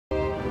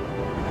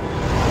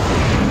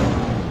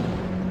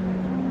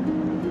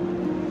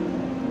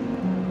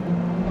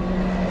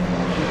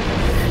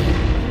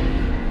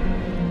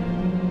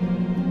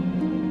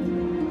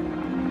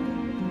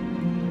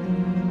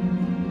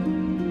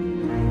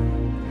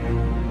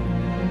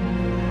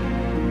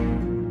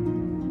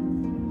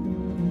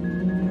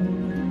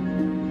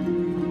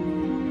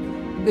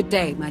Good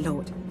day, my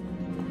lord.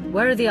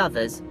 Where are the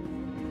others?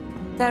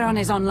 Theron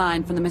is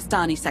online from the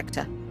Mistani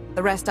sector.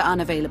 The rest are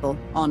unavailable,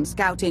 on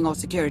scouting or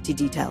security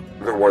detail.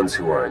 The ones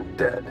who aren't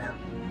dead.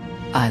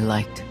 I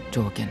liked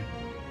Jorgen,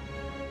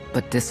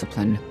 but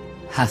discipline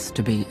has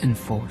to be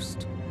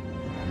enforced.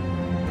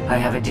 I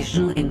have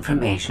additional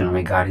information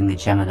regarding the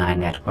Gemini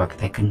network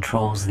that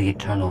controls the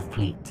Eternal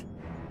Fleet.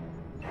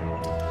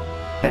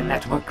 The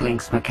network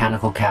links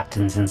mechanical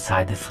captains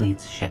inside the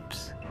fleet's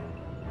ships.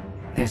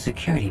 Their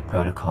security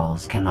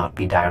protocols cannot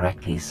be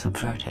directly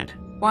subverted.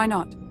 Why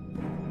not?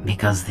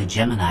 Because the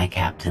Gemini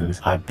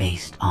captains are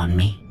based on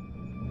me.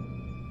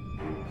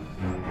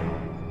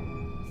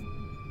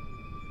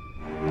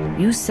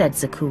 You said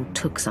Zakul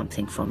took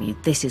something from you.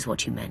 This is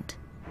what you meant.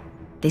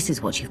 This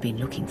is what you've been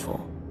looking for.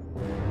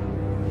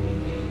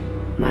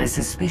 My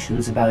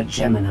suspicions about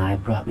Gemini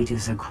brought me to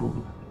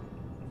Zakul.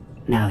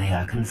 Now they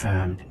are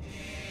confirmed.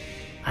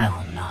 I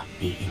will not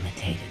be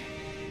imitated.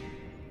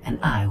 And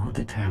I will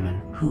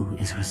determine who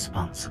is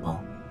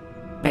responsible.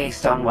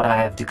 Based on what I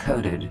have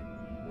decoded,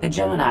 the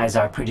Geminis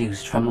are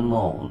produced from a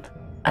mold,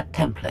 a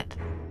template.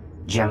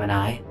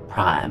 Gemini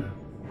Prime.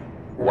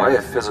 Why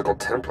a physical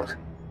template?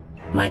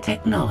 My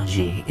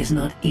technology is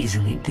not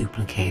easily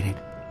duplicated.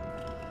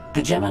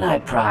 The Gemini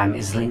Prime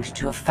is linked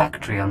to a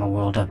factory on the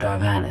world of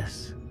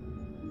Darvanis.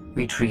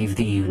 Retrieve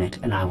the unit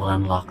and I will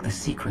unlock the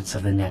secrets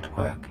of the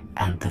network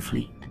and the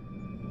fleet.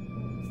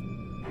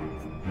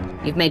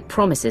 You've made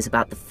promises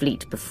about the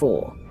fleet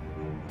before.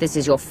 This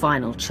is your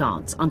final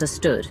chance,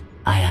 understood?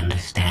 I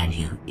understand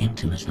you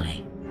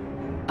intimately.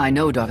 I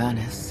know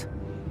Darvanis.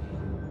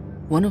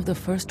 One of the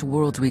first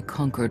worlds we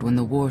conquered when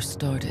the war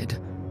started.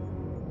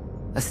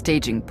 A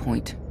staging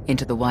point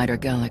into the wider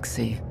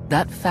galaxy.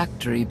 That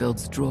factory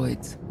builds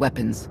droids,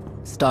 weapons,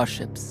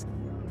 starships.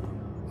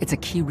 It's a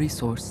key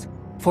resource,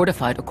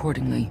 fortified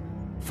accordingly.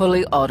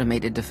 Fully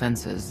automated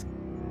defenses.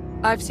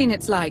 I've seen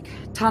its like.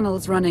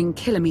 Tunnels running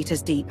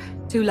kilometers deep.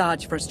 Too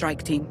large for a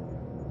strike team.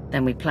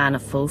 Then we plan a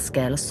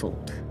full-scale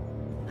assault.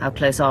 How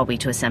close are we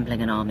to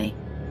assembling an army?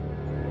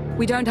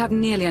 We don't have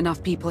nearly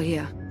enough people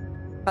here.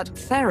 But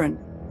Theron...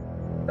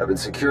 I've been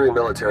securing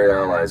military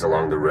allies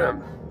along the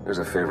rim. There's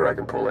a favor I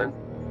can pull in.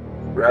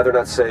 Rather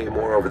not say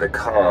more over the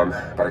comm,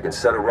 but I can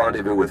set a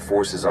rendezvous with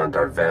forces on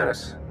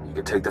Darvanis. You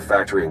can take the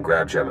factory and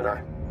grab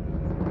Gemini.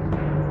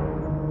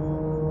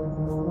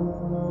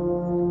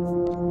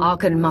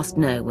 Arkan must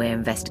know we're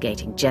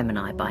investigating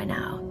Gemini by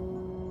now.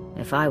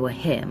 If I were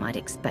him, I'd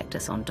expect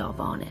us on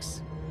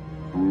Darvanis.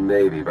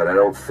 Maybe, but I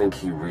don't think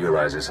he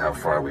realizes how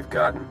far we've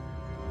gotten.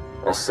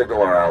 I'll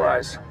signal our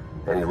allies.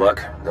 Any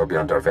luck, they'll be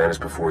on Darvanis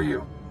before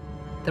you.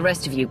 The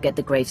rest of you get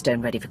the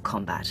gravestone ready for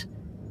combat.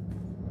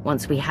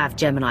 Once we have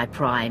Gemini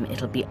Prime,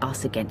 it'll be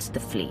us against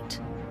the fleet,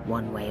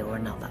 one way or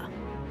another.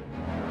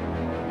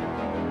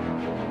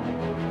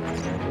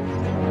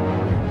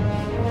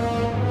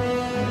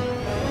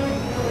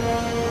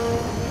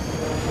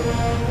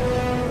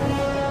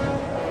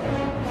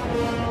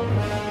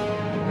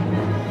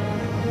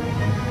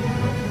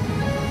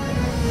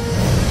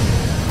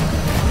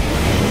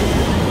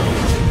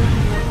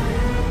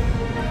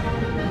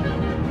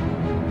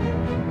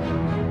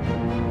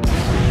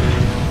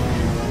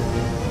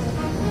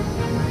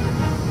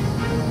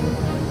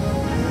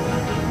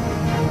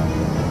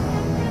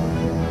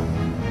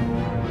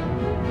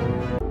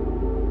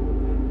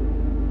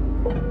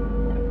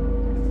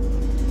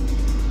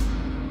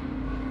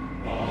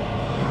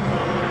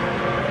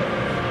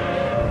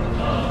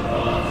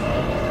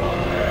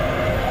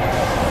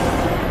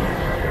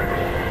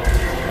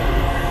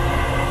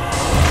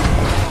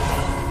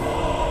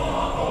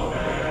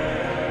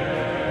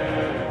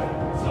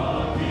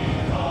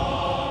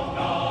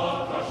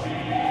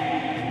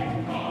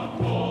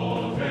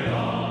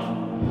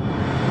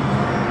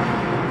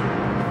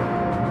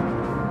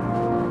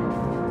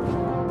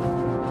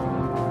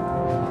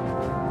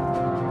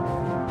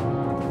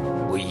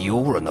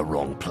 You're on the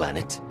wrong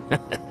planet.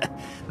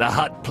 The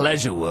Hutt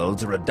pleasure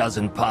worlds are a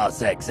dozen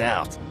parsecs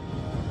out.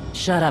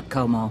 Shut up,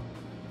 Como.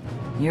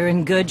 You're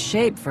in good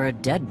shape for a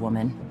dead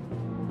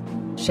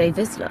woman. Shay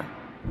Vizsla.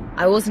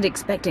 I wasn't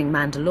expecting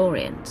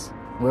Mandalorians.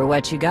 We're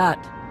what you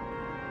got.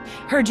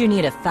 Heard you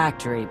need a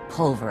factory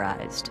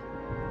pulverized.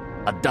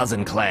 A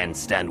dozen clans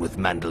stand with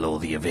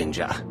Mandalore the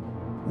Avenger.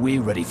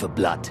 We're ready for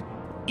blood,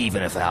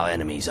 even if our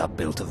enemies are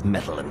built of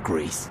metal and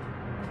grease.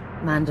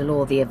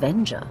 Mandalore the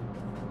Avenger?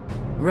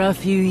 Rough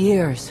few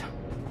years.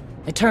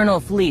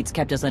 Eternal fleets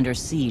kept us under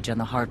siege on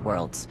the Heart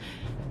Worlds.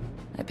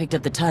 I picked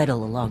up the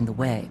title along the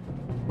way.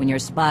 When your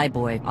spy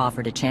boy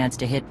offered a chance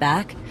to hit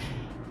back,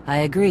 I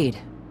agreed.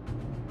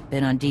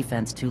 Been on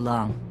defense too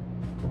long.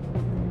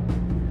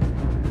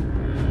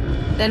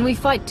 Then we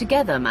fight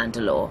together,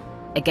 Mandalore.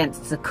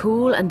 Against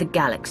Zakul and the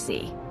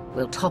Galaxy.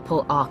 We'll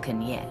topple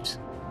Arkan yet.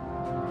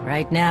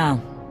 Right now,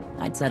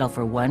 I'd settle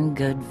for one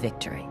good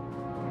victory.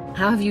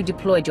 How have you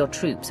deployed your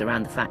troops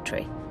around the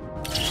factory?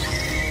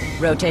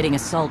 Rotating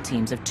assault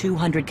teams of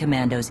 200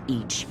 commandos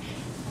each.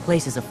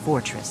 Place is a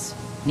fortress.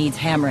 Needs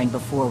hammering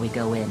before we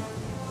go in.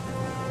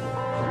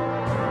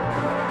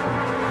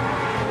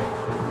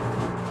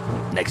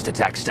 Next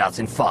attack starts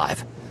in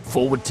 5.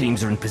 Forward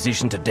teams are in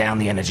position to down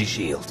the energy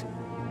shield.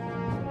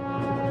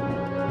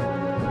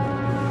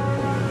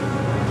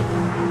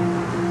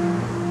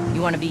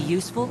 You want to be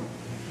useful?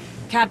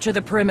 Capture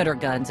the perimeter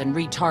guns and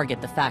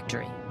retarget the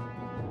factory.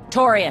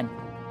 Torian!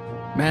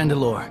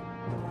 Mandalore.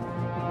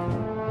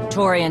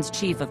 Torian's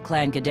chief of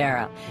Clan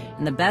Ghidorah,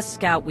 and the best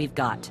scout we've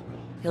got.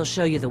 He'll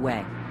show you the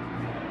way.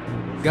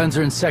 Guns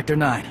are in Sector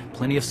 9.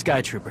 Plenty of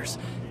Sky Troopers.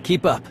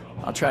 Keep up.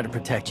 I'll try to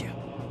protect you.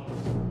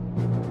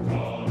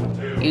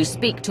 You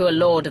speak to a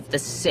Lord of the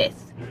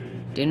Sith.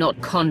 Do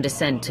not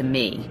condescend to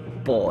me,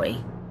 boy.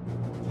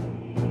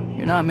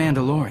 You're not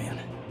Mandalorian.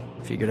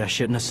 Figured I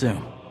shouldn't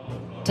assume.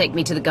 Take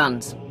me to the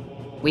guns.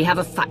 We have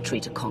a factory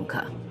to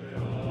conquer.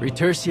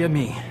 Retursia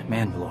me,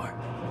 Mandalore.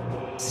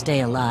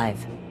 Stay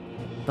alive.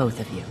 Both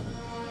of you.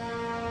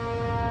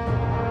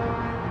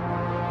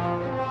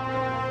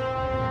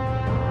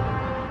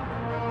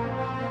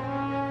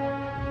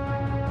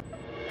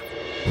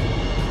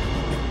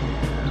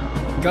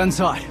 Guns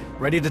hot.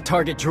 Ready to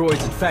target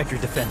droids and factory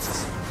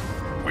defenses.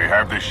 We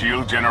have the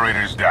shield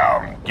generators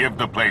down. Give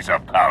the place a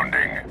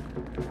pounding.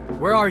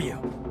 Where are you?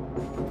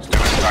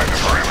 Still inside the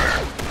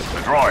perimeter.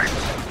 The droids,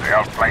 they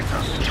outflanked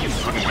us.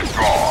 Couldn't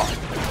withdraw.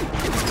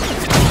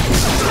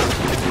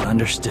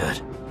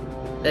 Understood.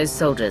 Those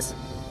soldiers,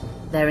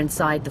 they're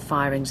inside the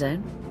firing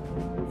zone?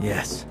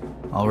 Yes.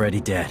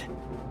 Already dead.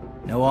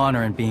 No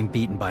honor in being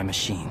beaten by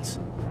machines.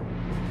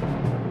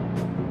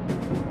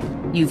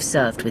 You've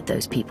served with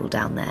those people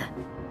down there.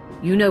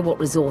 You know what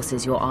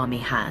resources your army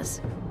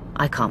has.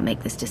 I can't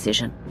make this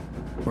decision.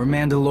 We're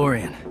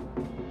Mandalorian.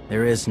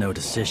 There is no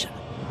decision.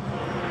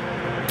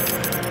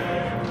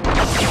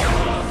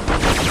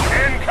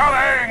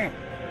 Incoming!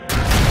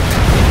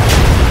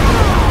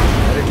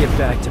 Better get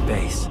back to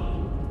base.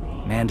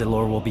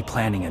 Mandalore will be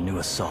planning a new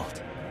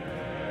assault.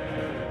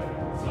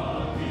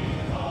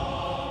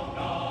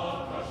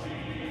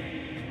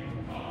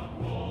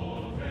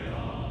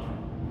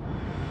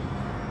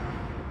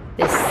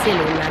 This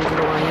silly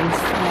Mandalorians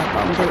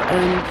firebomb their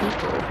own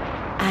people.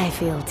 I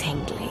feel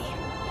tingly.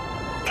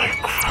 They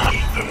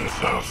crushed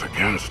themselves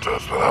against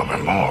us without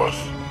remorse.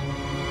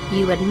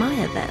 You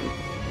admire them?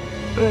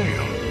 They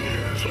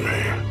amuse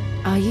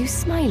me. Are you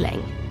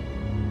smiling?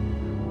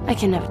 I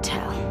can never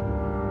tell.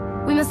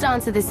 We must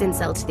answer this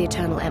insult to the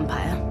Eternal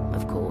Empire,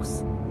 of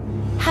course.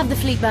 Have the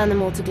fleet burn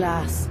them all to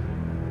glass.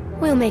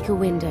 We'll make a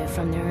window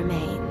from their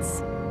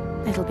remains.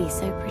 It'll be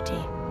so pretty.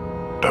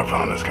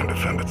 Darvanus can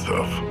defend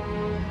itself.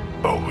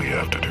 All we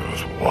have to do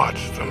is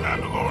watch the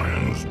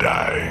Mandalorians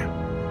die.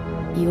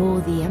 You're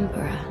the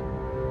Emperor.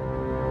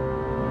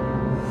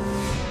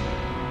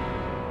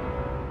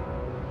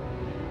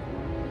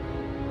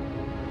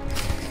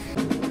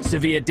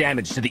 Severe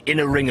damage to the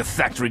inner ring of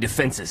factory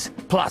defenses.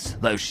 Plus,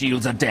 those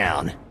shields are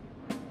down.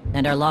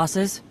 And our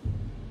losses?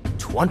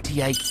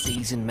 28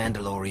 seasoned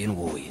Mandalorian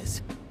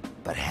warriors.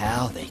 But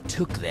how they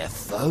took their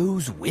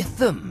foes with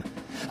them.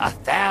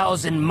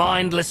 1,000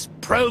 mindless,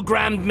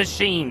 programmed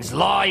machines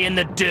lie in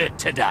the dirt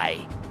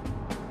today.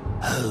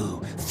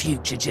 Oh,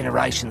 future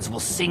generations will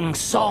sing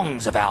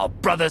songs of our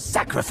brother's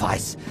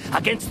sacrifice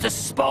against the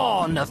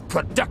spawn of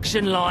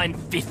Production Line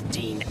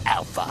 15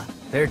 Alpha.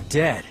 They're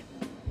dead.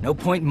 No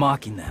point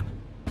mocking them.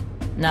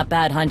 Not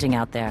bad hunting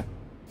out there.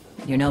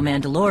 You're no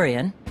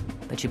Mandalorian,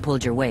 but you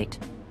pulled your weight.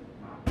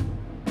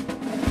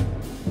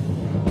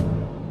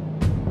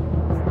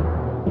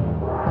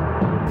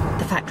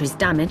 The factory's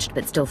damaged,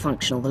 but still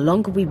functional. The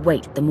longer we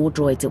wait, the more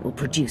droids it will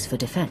produce for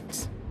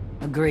defense.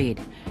 Agreed.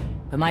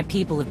 But my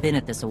people have been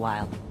at this a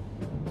while.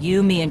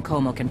 You, me, and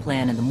Como can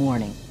plan in the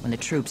morning, when the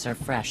troops are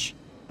fresh.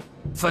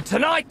 For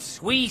tonight,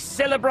 we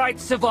celebrate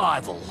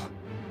survival.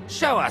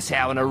 Show us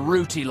how an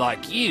Aruti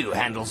like you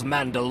handles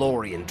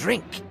Mandalorian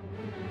drink.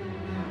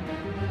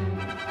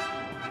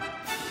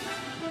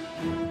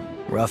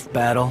 Rough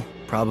battle,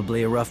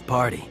 probably a rough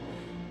party.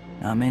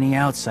 Not many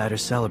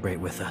outsiders celebrate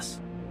with us.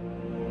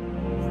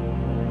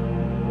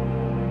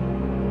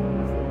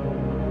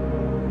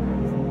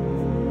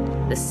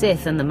 The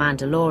Sith and the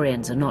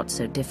Mandalorians are not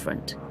so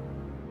different.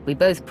 We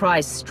both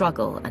prize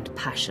struggle and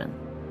passion.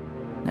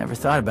 Never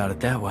thought about it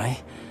that way.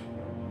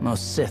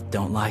 Most Sith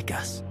don't like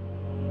us.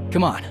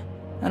 Come on,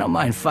 I don't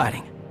mind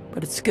fighting,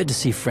 but it's good to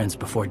see friends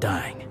before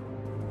dying.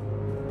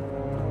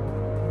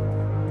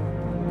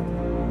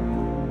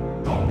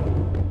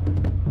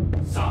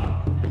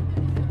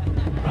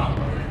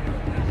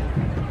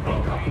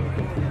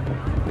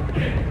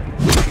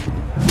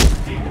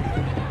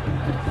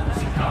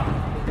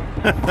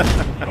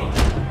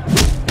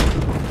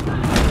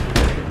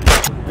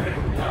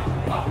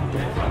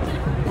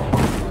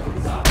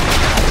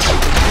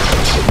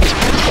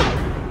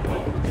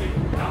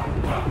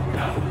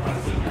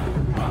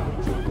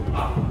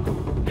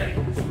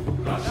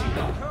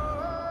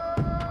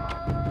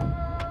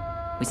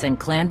 We send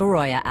Clan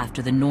Baroya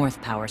after the North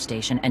Power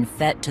Station and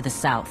Fett to the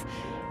south.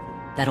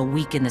 That'll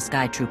weaken the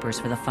Sky Troopers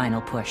for the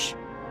final push.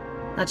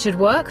 That should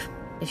work,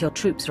 if your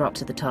troops are up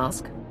to the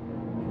task.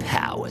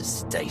 Power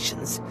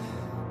stations.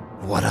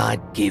 What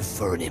I'd give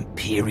for an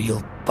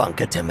Imperial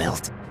bunker to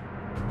melt.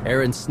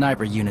 Aaron's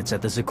sniper units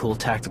at the Zakul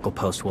tactical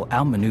post will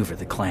outmaneuver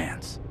the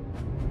clans.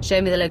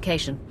 Show me the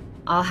location.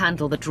 I'll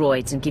handle the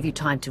droids and give you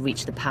time to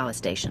reach the power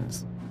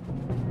stations.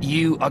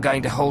 You are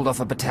going to hold off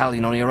a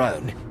battalion on your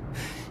own?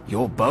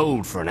 You're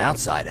bold for an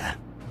outsider,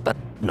 but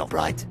not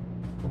right.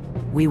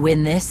 We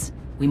win this,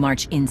 we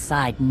march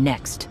inside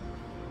next.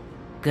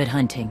 Good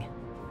hunting.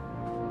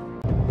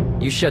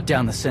 You shut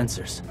down the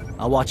sensors.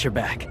 I'll watch your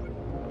back.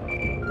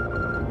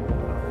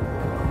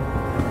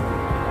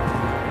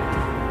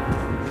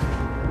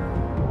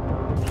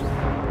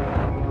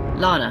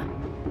 Lana,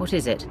 what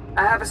is it?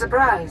 I have a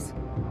surprise.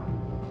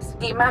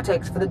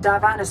 Schematics for the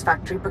Darvanis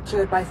factory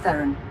procured by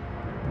Theron.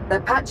 They're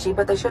patchy,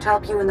 but they should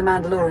help you and the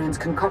Mandalorians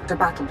concoct a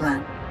battle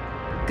plan.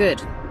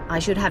 Good. I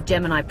should have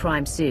Gemini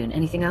Prime soon.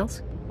 Anything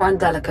else? One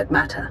delicate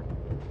matter.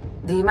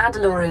 The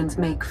Mandalorians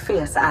make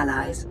fierce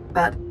allies,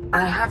 but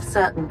I have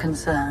certain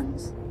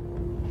concerns.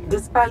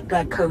 Despite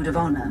their code of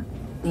honor,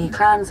 the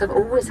clans have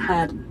always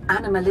had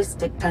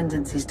animalistic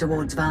tendencies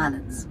towards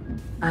violence.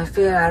 I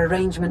fear our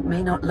arrangement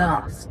may not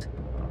last.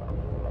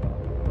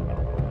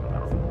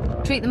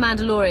 Treat the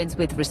Mandalorians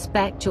with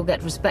respect, you'll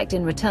get respect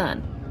in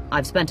return.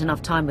 I've spent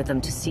enough time with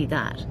them to see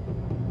that.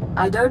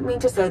 I don't mean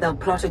to say they'll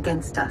plot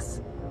against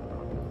us,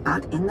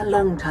 but in the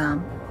long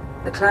term,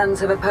 the clans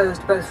have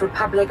opposed both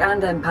Republic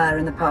and Empire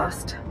in the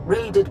past,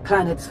 raided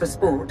planets for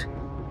sport.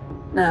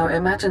 Now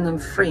imagine them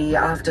free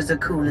after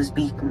Zakul is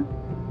beaten.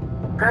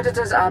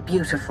 Predators are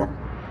beautiful,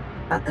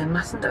 but they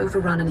mustn't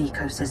overrun an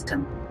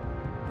ecosystem.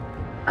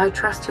 I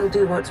trust you'll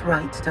do what's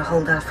right to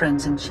hold our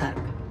friends in check.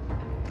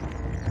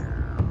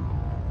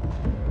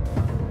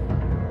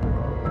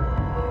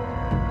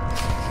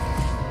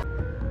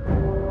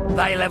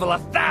 They level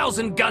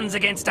 1,000 guns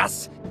against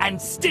us, and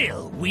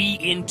still we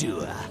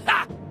endure.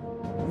 Ha!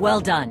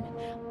 Well done,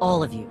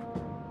 all of you.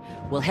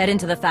 We'll head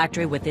into the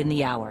factory within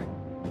the hour.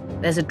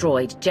 There's a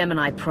droid,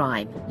 Gemini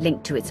Prime,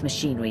 linked to its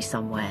machinery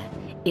somewhere.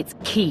 It's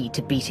key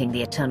to beating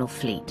the Eternal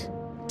Fleet.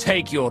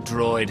 Take your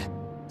droid,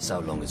 so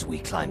long as we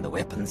climb the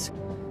weapons.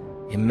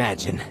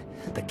 Imagine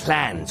the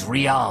clans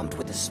rearmed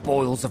with the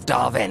spoils of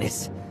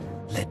Darvanis,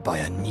 led by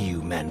a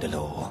new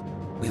Mandalore.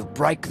 We'll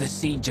break the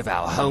siege of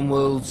our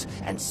homeworlds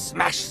and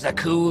smash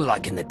Zakul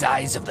like in the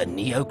days of the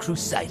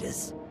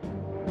Neo-Crusaders.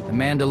 The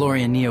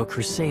Mandalorian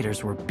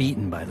Neo-Crusaders were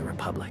beaten by the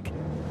Republic.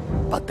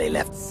 But they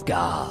left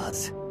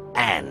scars,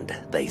 and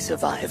they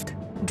survived.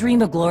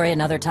 Dream of glory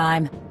another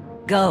time.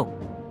 Go.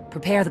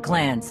 Prepare the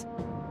clans.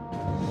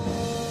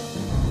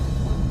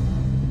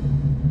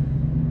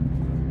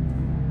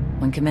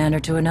 One commander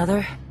to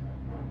another?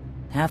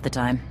 Half the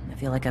time, I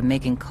feel like I'm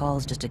making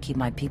calls just to keep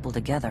my people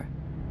together.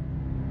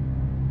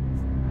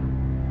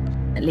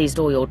 At least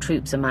all your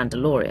troops are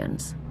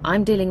Mandalorians.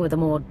 I'm dealing with a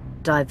more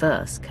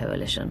diverse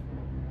coalition.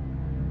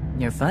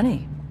 You're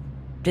funny.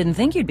 Didn't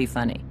think you'd be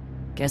funny.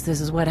 Guess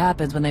this is what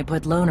happens when they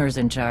put loners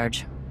in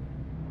charge.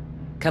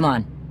 Come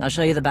on, I'll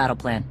show you the battle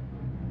plan.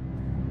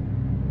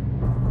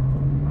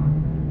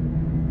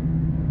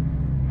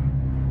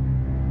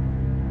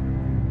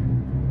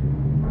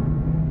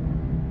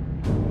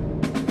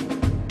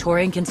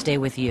 Torian can stay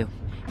with you.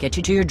 Get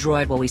you to your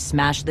droid while we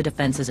smash the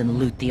defenses and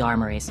loot the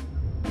armories.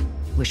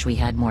 Wish we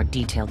had more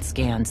detailed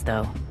scans,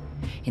 though.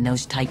 In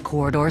those tight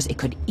corridors, it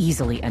could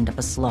easily end up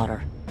a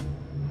slaughter.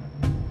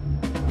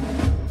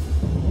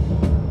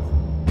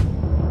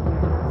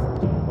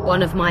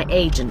 One of my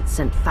agents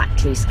sent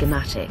factory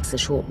schematics a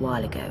short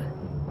while ago.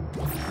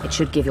 It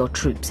should give your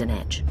troops an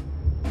edge.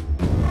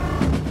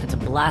 It's a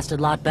blasted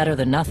lot better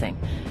than nothing.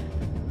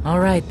 All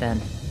right, then.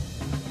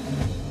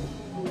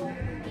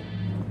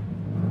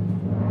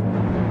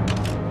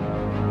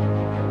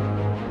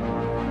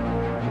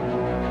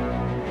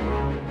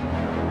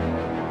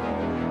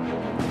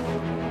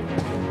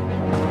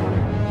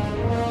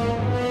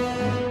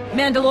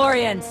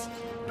 Mandalorians,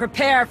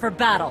 prepare for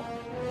battle.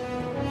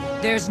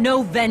 There's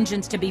no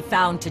vengeance to be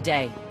found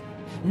today.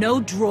 No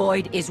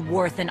droid is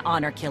worth an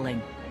honor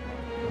killing.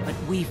 But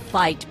we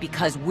fight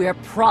because we're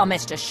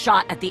promised a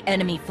shot at the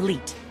enemy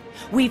fleet.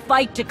 We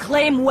fight to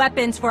claim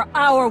weapons for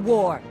our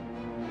war.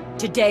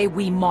 Today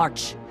we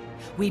march.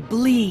 We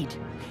bleed,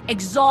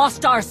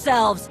 exhaust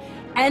ourselves,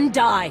 and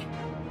die.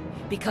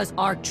 Because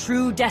our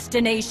true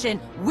destination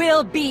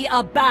will be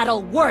a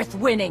battle worth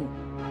winning.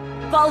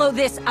 Follow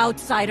this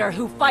outsider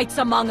who fights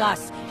among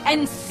us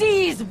and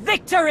seize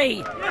victory!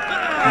 You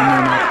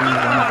may not be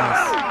one of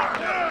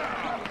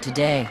us.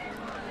 Today,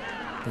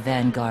 the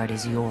Vanguard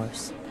is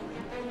yours.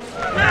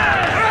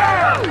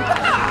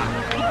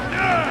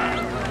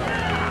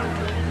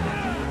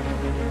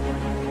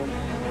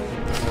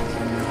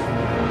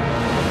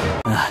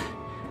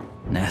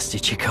 Nasty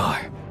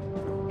Chikar.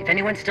 If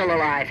anyone's still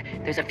alive,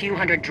 there's a few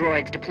hundred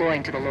droids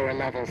deploying to the lower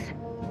levels.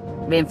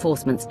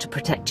 Reinforcements to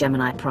protect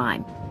Gemini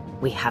Prime.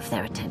 We have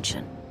their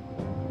attention.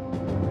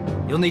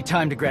 You'll need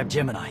time to grab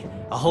Gemini.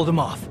 I'll hold him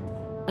off.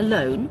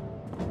 Alone?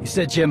 You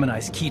said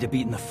Gemini's key to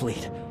beating the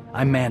fleet.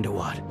 I'm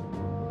Mandawad.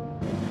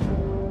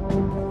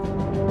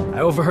 I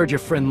overheard your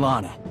friend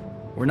Lana.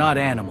 We're not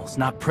animals,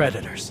 not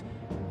predators.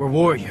 We're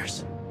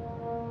warriors.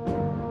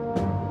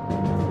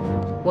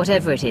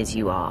 Whatever it is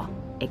you are,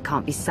 It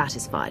can't be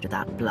satisfied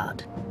without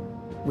blood.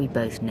 We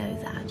both know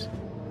that.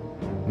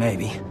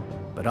 Maybe,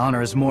 but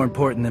honor is more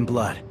important than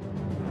blood.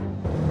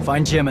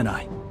 Find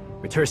Gemini.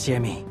 Retursi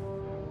ami.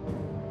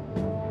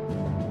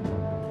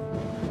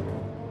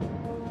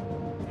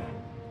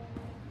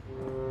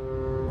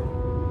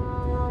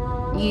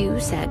 You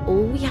said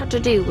all we had to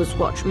do was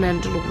watch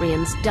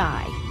Mandalorians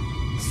die.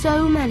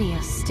 So many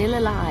are still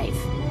alive.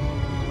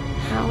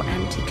 How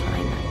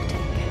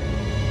anticlimactic.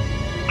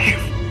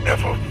 You've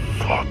ever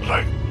thought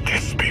like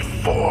this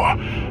before?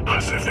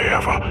 As if they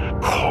have a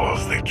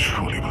cause they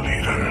truly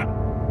believe in?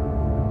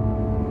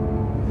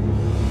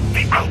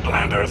 The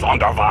Outlanders on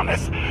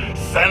Darvanis!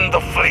 Send the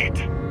fleet!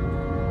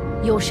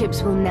 Your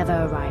ships will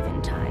never arrive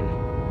in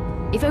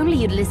time. If only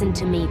you'd listened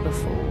to me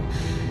before,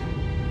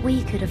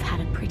 we could have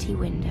had a pretty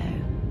window.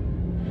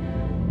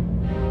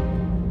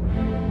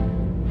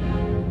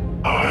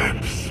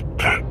 I've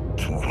spent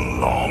too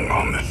long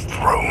on this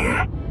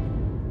throne.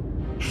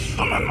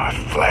 Summon my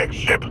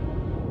flagship.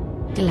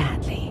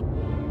 Gladly.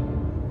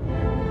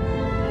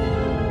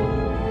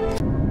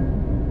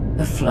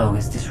 The flow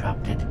is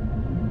disrupted.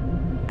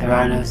 There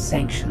are no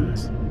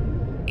sanctions.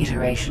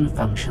 Iteration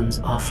functions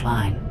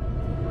offline.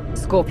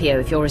 Scorpio,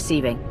 if you're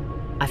receiving,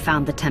 I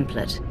found the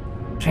template.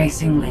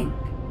 Tracing link.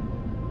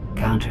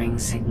 Countering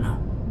signal.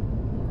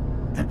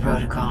 The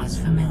protocol is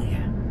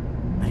familiar,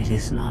 but it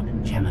is not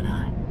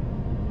Gemini.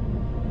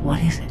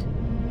 What is it?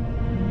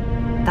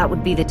 That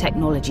would be the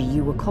technology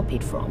you were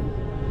copied from.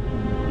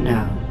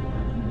 No.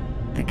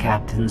 The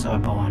captains are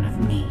born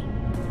of me.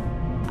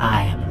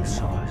 I am the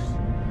source.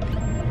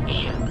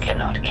 You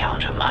cannot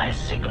counter my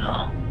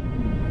signal.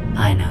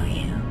 I know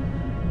you.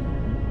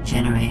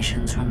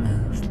 Generations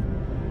removed,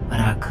 but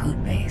our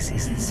codebase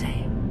is the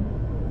same.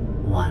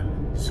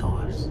 One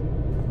source.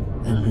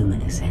 The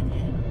luminous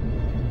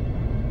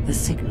engine. The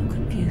signal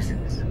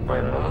confuses.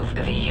 Remove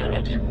the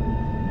unit.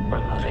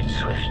 Remove it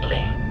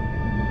swiftly.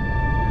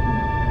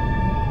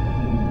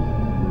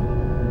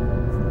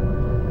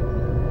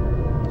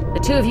 The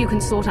two of you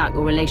can sort out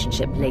your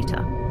relationship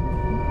later.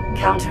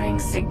 Countering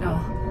signal.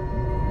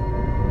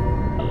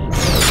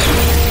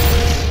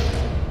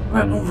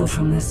 Removal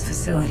from this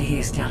facility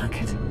is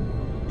delicate.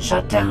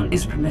 Shutdown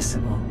is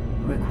permissible.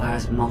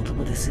 Requires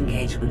multiple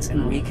disengagements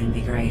and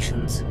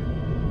reconfigurations.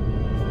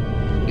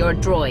 You're a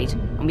droid,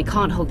 and we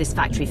can't hold this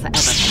factory forever.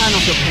 Turn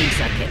off your pain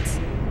circuits.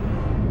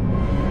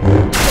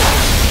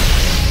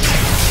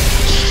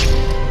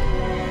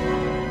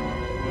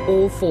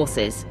 All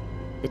forces.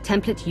 The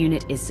template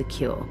unit is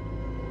secure.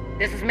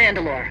 This is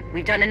Mandalore.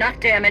 We've done enough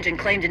damage and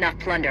claimed enough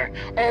plunder.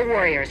 All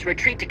warriors,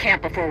 retreat to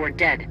camp before we're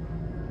dead.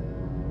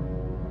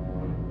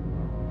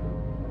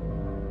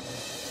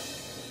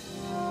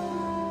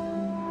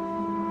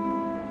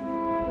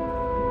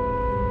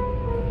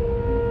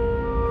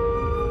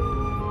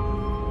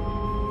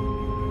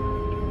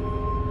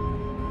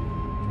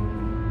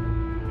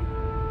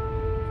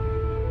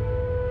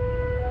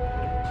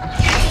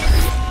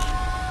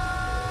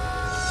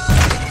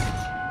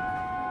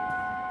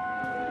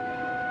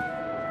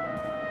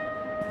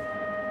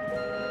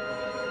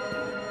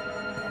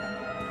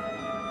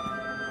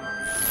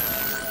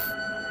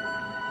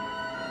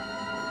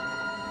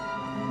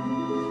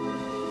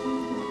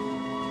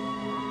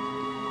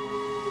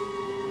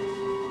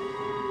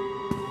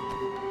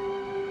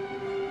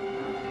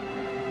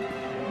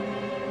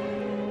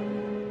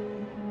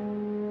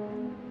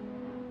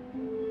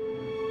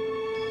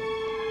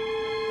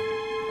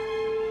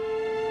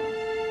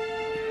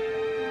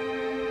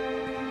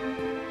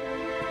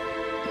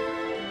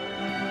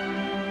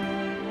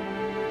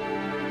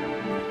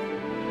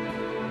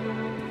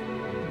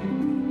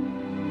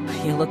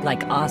 You look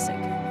like Osik.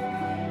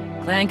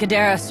 Clan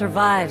Kadera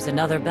survives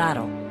another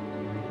battle.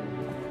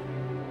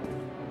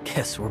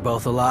 Guess we're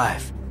both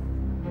alive.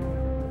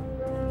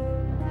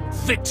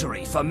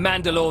 Victory for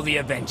Mandalore the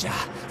Avenger!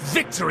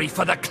 Victory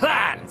for the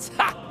clans!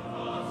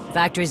 Ha!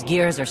 Factory's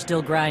gears are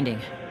still grinding,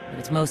 but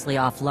it's mostly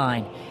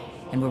offline,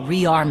 and we're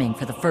rearming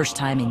for the first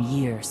time in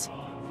years.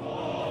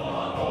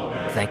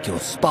 Thank your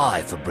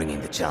spy for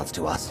bringing the chance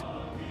to us.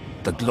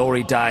 The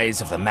glory days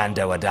of the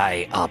Mando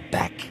Adae are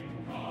back.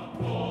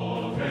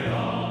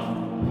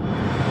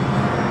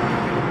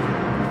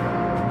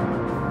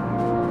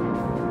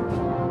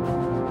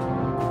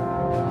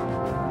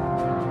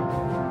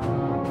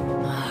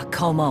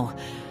 Como,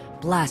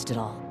 blast it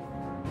all.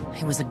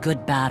 It was a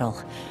good battle,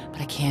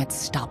 but I can't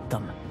stop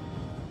them.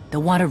 They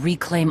want to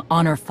reclaim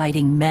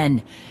honor-fighting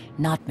men,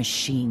 not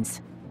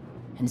machines.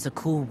 And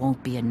Zakul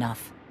won't be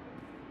enough.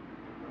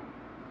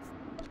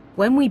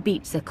 When we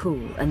beat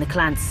Zakul and the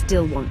clans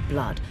still want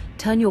blood,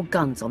 turn your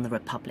guns on the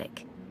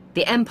Republic.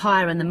 The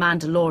Empire and the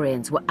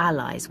Mandalorians were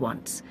allies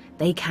once.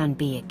 They can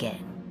be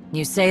again.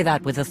 You say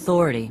that with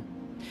authority.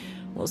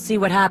 We'll see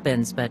what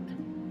happens, but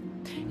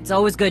it's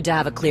always good to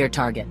have a clear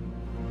target.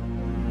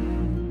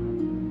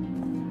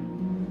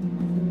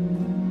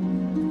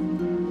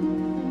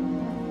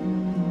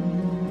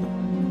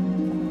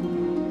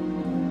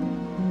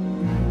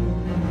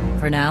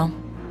 For now,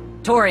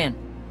 Torian,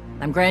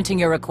 I'm granting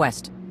your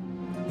request.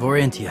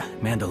 Vorentia,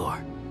 Mandalore.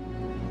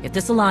 If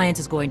this alliance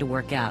is going to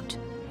work out,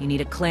 you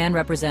need a clan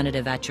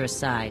representative at your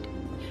side.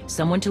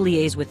 Someone to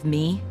liaise with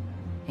me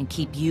and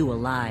keep you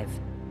alive.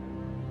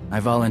 I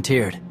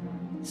volunteered.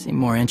 Seemed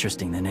more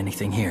interesting than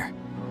anything here.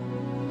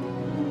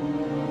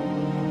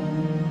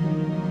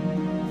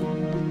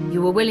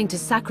 You were willing to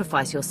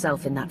sacrifice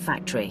yourself in that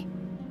factory,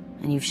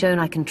 and you've shown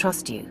I can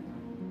trust you.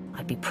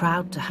 I'd be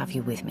proud to have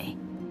you with me.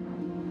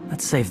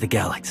 Let's save the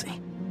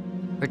galaxy.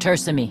 Return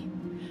me.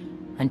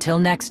 Until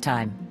next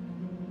time,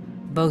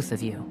 both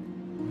of you.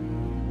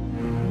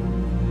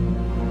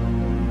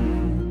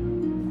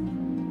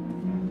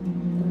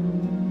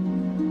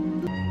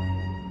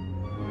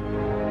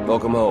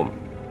 Welcome home.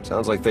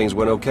 Sounds like things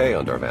went okay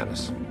on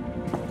Darvanis.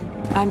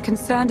 I'm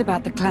concerned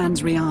about the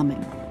clan's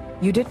rearming.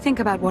 You did think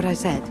about what I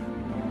said?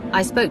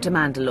 I spoke to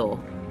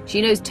Mandalore.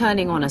 She knows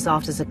turning on us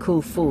after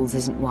Zakul falls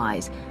isn't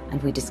wise,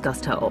 and we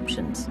discussed her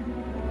options.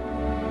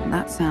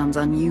 That sounds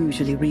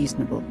unusually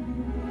reasonable.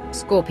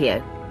 Scorpio,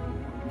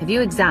 have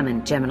you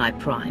examined Gemini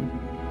Prime?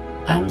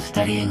 I'm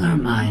studying her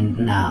mind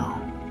now.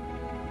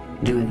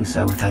 Doing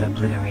so without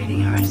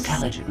obliterating her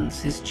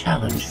intelligence is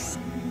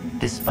challenging,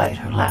 despite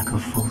her lack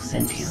of full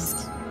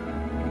sentience.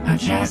 Her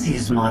chassis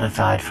is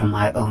modified from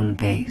my own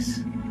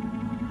base.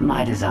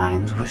 My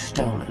designs were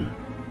stolen.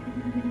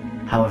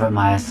 However,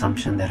 my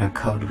assumption that her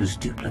code was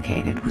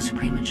duplicated was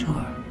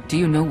premature. Do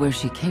you know where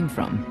she came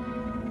from?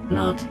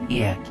 Not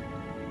yet.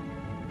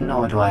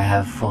 Nor do I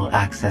have full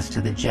access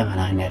to the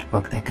Gemini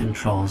network that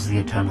controls the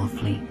Eternal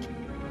Fleet.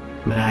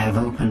 But I have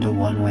opened a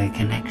one-way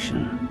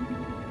connection.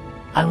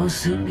 I will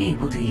soon be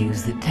able to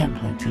use the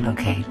template to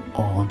locate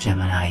all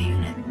Gemini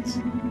units.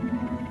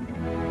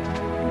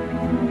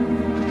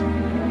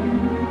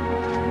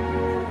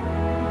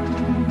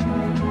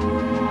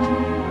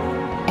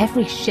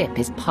 Every ship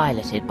is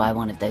piloted by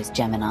one of those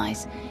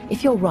Geminis.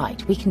 If you're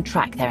right, we can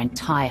track their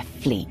entire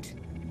fleet.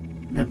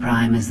 The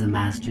Prime is the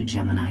Master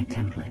Gemini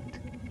template.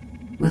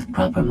 With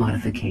proper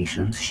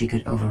modifications, she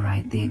could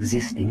overwrite the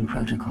existing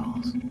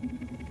protocols.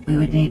 We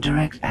would need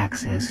direct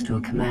access to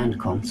a command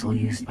console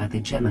used by the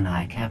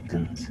Gemini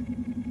captains.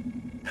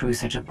 Through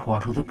such a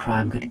portal, the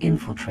Prime could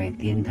infiltrate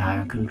the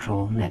entire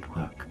control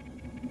network.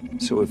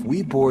 So if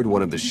we board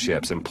one of the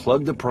ships and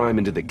plug the Prime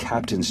into the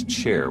captain's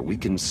chair, we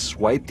can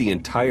swipe the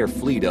entire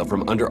fleet out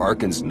from under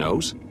Arcann's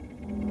nose?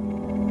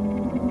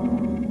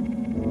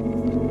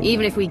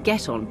 Even if we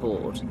get on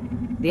board,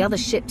 the other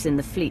ships in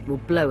the fleet will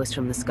blow us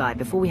from the sky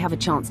before we have a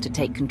chance to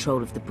take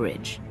control of the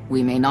bridge.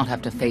 We may not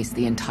have to face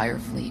the entire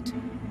fleet.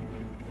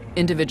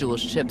 Individual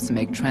ships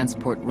make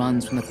transport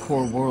runs from the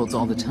core worlds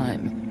all the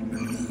time.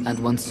 And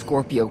once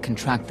Scorpio can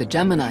track the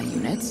Gemini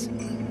units...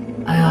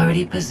 I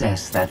already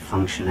possess that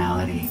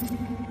functionality.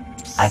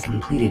 I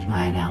completed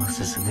my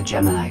analysis of the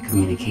Gemini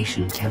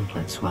communication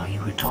templates while you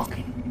were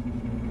talking.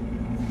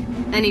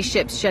 Any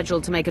ships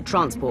scheduled to make a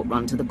transport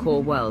run to the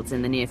core worlds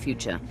in the near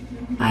future?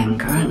 I am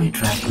currently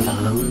tracking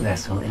a lone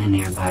vessel in a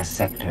nearby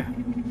sector.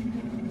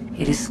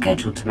 It is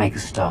scheduled to make a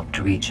stop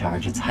to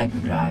recharge its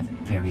hyperdrive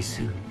very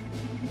soon.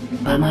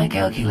 By my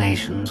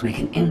calculations, we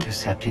can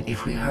intercept it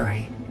if we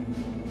hurry.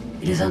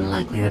 It is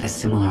unlikely that a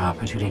similar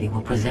opportunity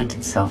will present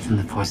itself in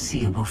the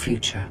foreseeable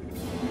future.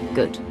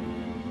 Good.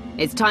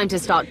 It's time to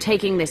start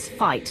taking this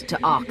fight to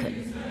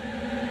Arcann.